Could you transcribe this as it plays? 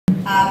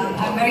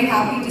I'm very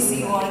happy to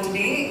see you all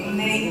today.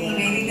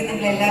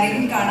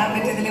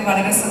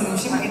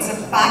 It's a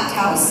packed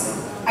house.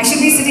 I should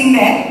be sitting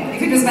there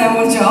if it was my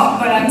own job,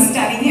 but I'm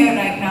standing here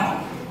right now.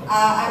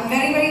 I'm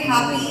very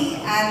happy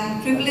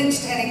and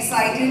privileged and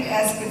excited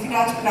as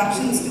Prithviraj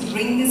Productions to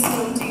bring this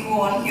film to you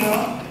all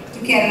here to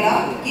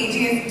Kerala.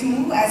 KGF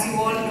 2, as you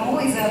all know,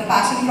 is a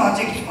passion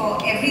project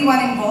for everyone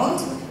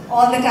involved.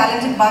 All the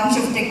talented bunch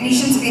of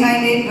technicians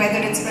behind it, whether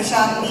it's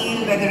Prashanth,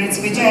 Neel, whether it's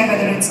Vijay,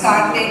 whether it's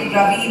Karthik,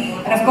 Ravi,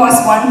 and of course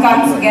one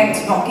can't forget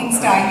rocking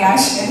star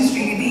Yash and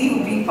Srinidhi,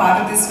 who've been part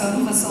of this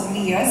film for so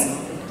many years.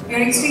 We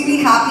are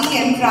extremely happy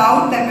and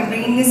proud that we're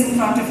bringing this in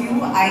front of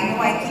you. I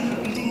know I keep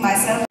repeating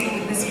myself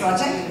with this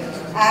project.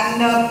 And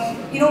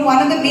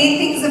one of the main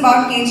things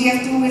about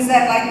KGF 2 is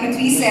that, like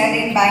Prithvi said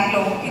in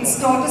Bangalore, it's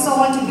taught us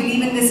all to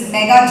believe in this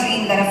mega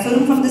dream that a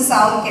film from the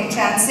South can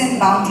transcend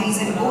boundaries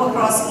and go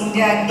across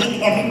India and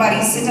make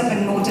everybody sit up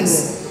and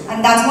notice.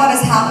 And that's what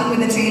has happened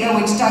with the trailer,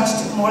 which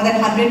touched more than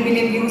 100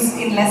 million views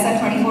in less than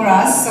 24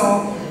 hours.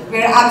 So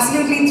we're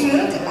absolutely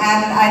thrilled, and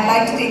I'd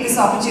like to take this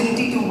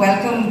opportunity to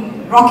welcome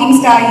rocking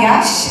star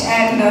Yash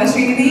and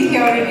Srinidhi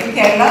here in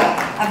Kerala.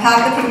 I've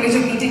had the privilege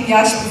of meeting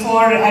Yash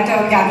before at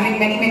a gathering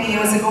many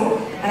years ago,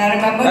 and I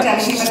remember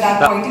telling him at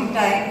that point in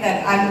time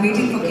that I'm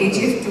waiting for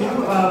KGF 2.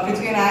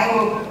 Prithvi and I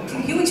were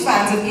huge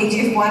fans of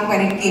KGF 1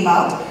 when it came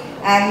out.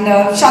 And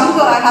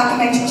Shankar, I have to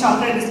mention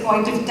Shankar at this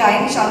point of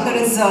time. Shankar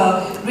has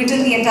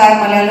written the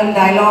entire Malayalam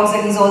dialogues,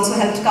 and he's also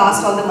helped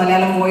cast all the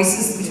Malayalam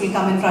voices which will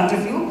come in front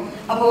of you.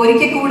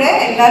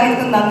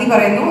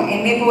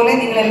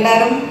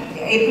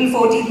 April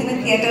 14th in the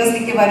theatres.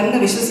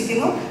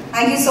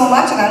 Thank you so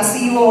much, and I'll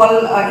see you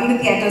all in the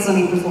theatres on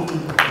April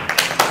 14th.